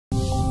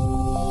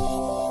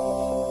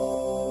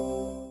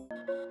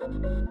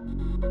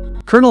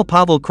Colonel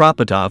Pavel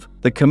Kropotov,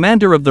 the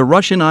commander of the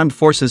Russian Armed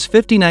Forces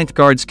 59th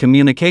Guards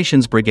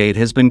Communications Brigade,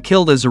 has been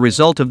killed as a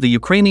result of the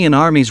Ukrainian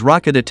army's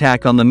rocket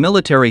attack on the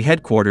military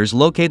headquarters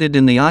located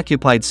in the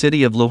occupied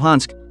city of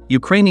Luhansk,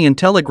 Ukrainian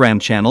telegram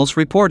channels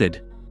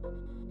reported.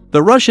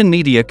 The Russian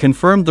media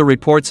confirmed the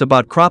reports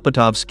about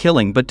Kropotov's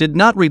killing but did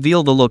not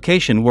reveal the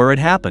location where it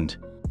happened.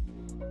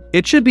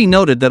 It should be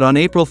noted that on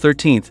April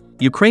 13,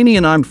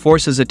 Ukrainian armed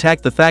forces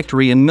attacked the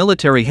factory and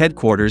military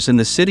headquarters in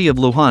the city of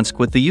Luhansk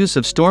with the use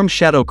of Storm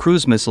Shadow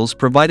cruise missiles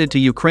provided to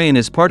Ukraine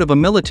as part of a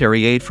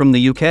military aid from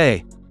the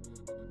UK.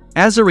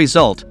 As a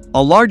result,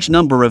 a large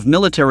number of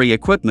military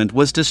equipment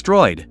was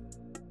destroyed.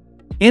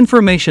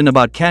 Information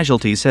about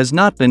casualties has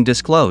not been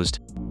disclosed.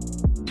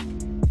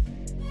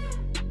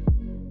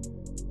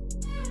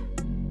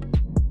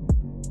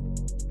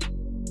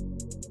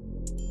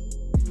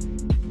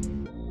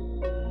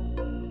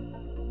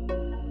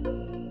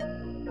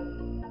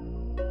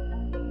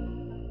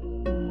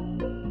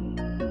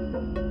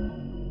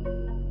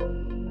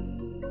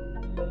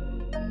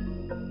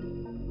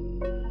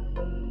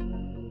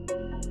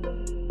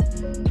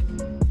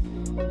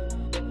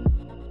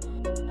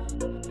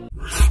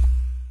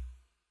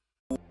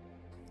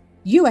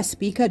 US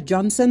Speaker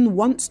Johnson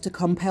wants to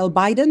compel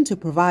Biden to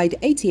provide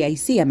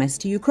ATACMS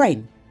to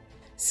Ukraine.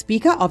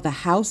 Speaker of the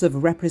House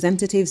of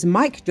Representatives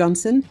Mike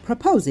Johnson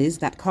proposes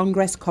that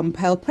Congress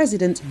compel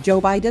President Joe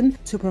Biden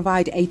to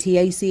provide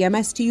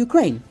ATACMS to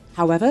Ukraine.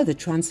 However, the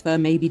transfer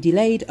may be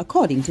delayed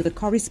according to the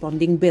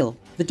corresponding bill.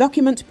 The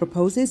document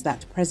proposes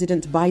that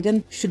President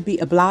Biden should be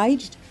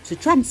obliged to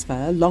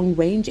transfer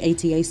long-range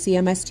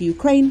ATACMS to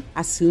Ukraine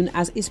as soon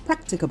as is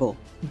practicable.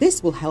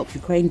 This will help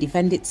Ukraine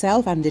defend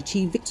itself and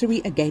achieve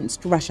victory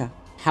against Russia.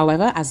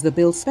 However, as the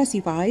bill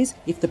specifies,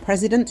 if the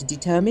president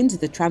determines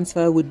the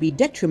transfer would be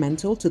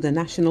detrimental to the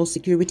national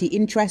security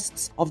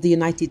interests of the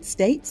United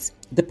States,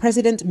 the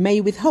president may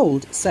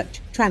withhold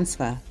such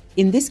transfer.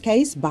 In this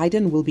case,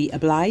 Biden will be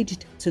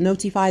obliged to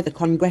notify the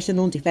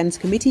Congressional Defense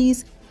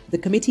Committees, the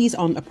Committees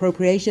on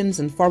Appropriations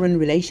and Foreign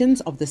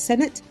Relations of the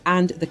Senate,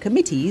 and the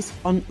Committees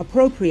on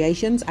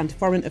Appropriations and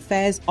Foreign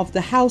Affairs of the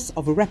House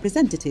of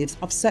Representatives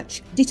of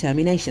such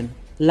determination.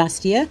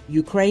 Last year,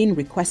 Ukraine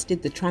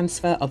requested the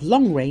transfer of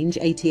long-range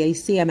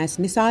ATACMS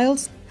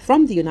missiles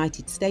from the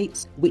United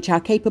States, which are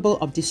capable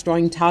of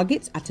destroying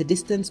targets at a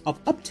distance of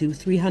up to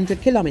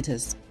 300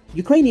 kilometers.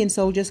 Ukrainian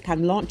soldiers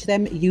can launch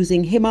them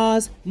using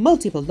HIMARS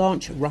multiple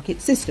launch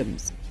rocket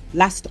systems.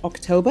 Last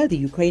October, the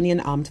Ukrainian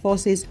armed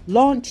forces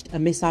launched a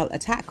missile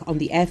attack on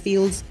the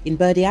airfields in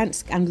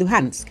Berdyansk and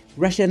Luhansk.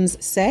 Russians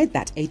said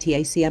that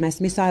ATACMS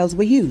missiles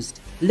were used.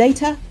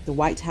 Later, the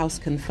White House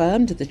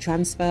confirmed the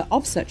transfer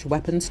of such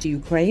weapons to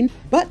Ukraine,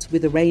 but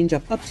with a range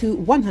of up to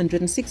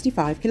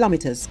 165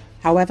 kilometers.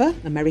 However,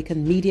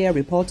 American media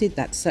reported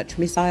that such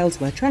missiles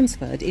were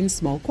transferred in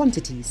small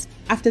quantities.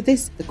 After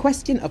this, the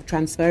question of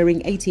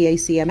transferring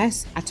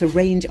ATACMS at a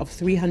range of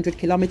 300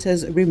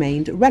 kilometers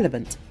remained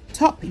relevant.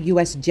 Top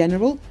US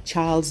General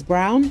Charles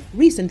Brown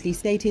recently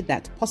stated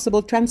that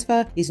possible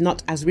transfer is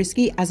not as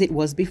risky as it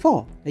was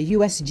before. A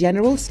US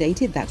general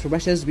stated that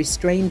Russia's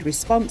restrained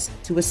response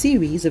to a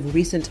series of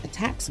recent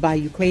attacks by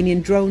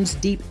Ukrainian drones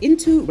deep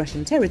into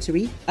Russian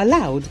territory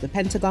allowed the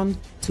Pentagon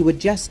to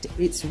adjust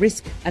its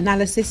risk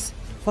analysis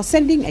for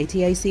sending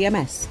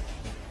ATACMS.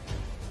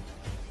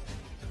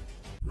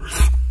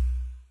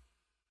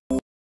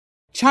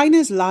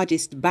 China's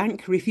largest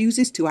bank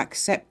refuses to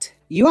accept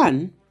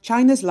yuan.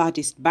 China's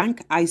largest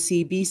bank,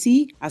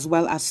 ICBC, as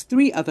well as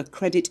three other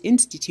credit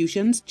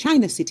institutions,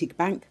 China CITIC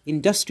Bank,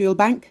 Industrial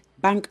Bank,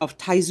 Bank of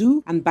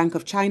Taizhou, and Bank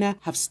of China,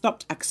 have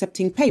stopped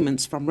accepting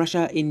payments from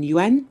Russia in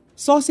yuan,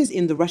 sources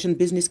in the Russian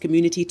business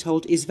community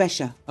told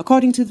Izvestia.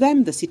 According to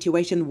them, the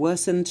situation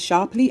worsened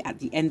sharply at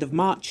the end of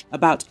March.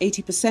 About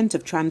 80%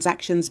 of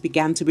transactions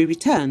began to be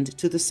returned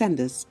to the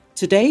senders.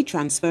 Today,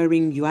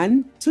 transferring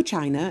yuan to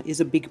China is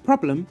a big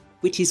problem,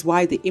 which is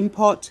why the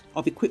import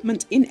of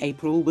equipment in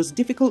April was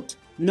difficult,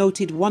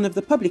 noted one of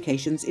the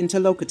publication's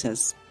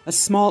interlocutors. A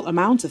small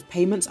amount of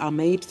payments are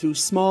made through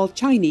small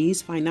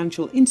Chinese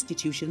financial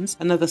institutions,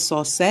 another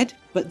source said,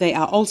 but they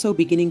are also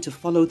beginning to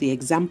follow the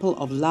example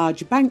of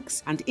large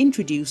banks and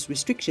introduce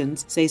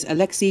restrictions, says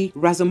Alexei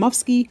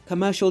Razumovsky,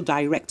 commercial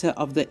director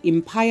of the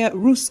Empire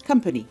Rus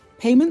company.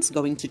 Payments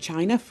going to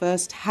China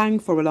first hang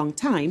for a long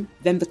time,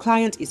 then the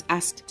client is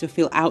asked to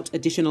fill out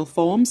additional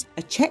forms,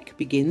 a check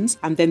begins,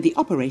 and then the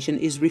operation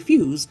is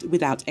refused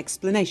without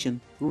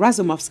explanation,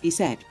 Razumovsky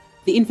said.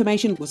 The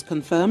information was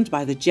confirmed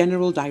by the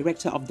General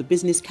Director of the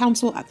Business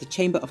Council at the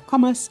Chamber of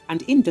Commerce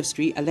and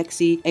Industry,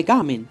 Alexei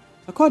Egamin.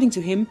 According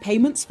to him,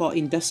 payments for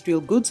industrial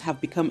goods have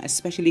become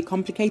especially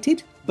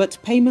complicated, but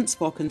payments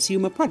for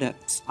consumer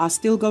products are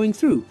still going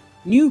through.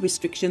 New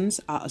restrictions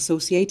are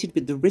associated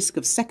with the risk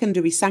of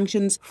secondary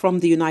sanctions from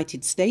the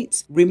United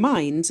States,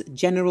 reminds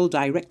General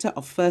Director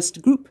of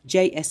First Group,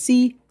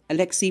 JSC,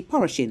 Alexei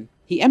Poroshin.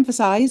 He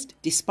emphasized,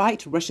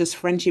 despite Russia's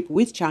friendship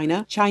with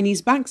China,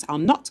 Chinese banks are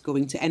not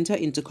going to enter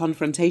into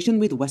confrontation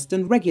with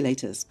Western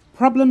regulators.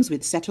 Problems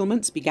with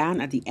settlements began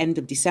at the end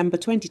of December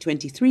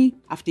 2023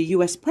 after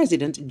US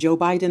President Joe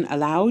Biden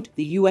allowed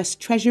the US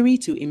Treasury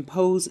to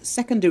impose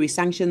secondary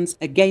sanctions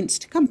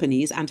against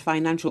companies and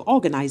financial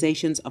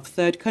organizations of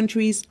third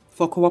countries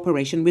for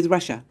cooperation with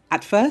Russia.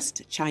 At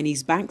first,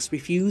 Chinese banks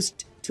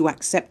refused to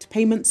accept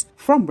payments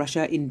from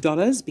Russia in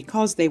dollars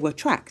because they were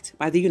tracked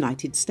by the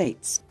United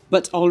States.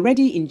 But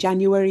already in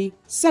January,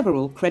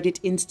 several credit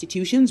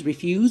institutions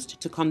refused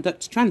to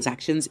conduct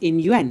transactions in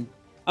yuan.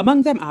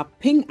 Among them are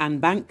Ping An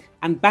Bank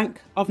and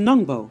Bank of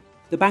Nongbo.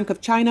 The Bank of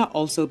China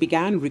also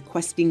began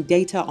requesting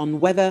data on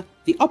whether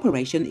the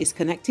operation is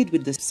connected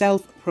with the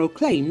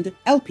self-proclaimed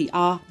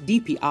LPR,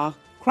 DPR,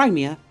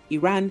 Crimea,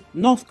 Iran,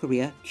 North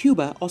Korea,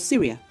 Cuba or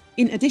Syria.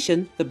 In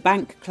addition, the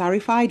bank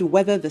clarified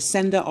whether the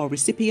sender or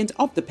recipient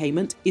of the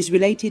payment is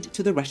related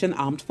to the Russian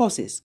armed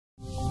forces.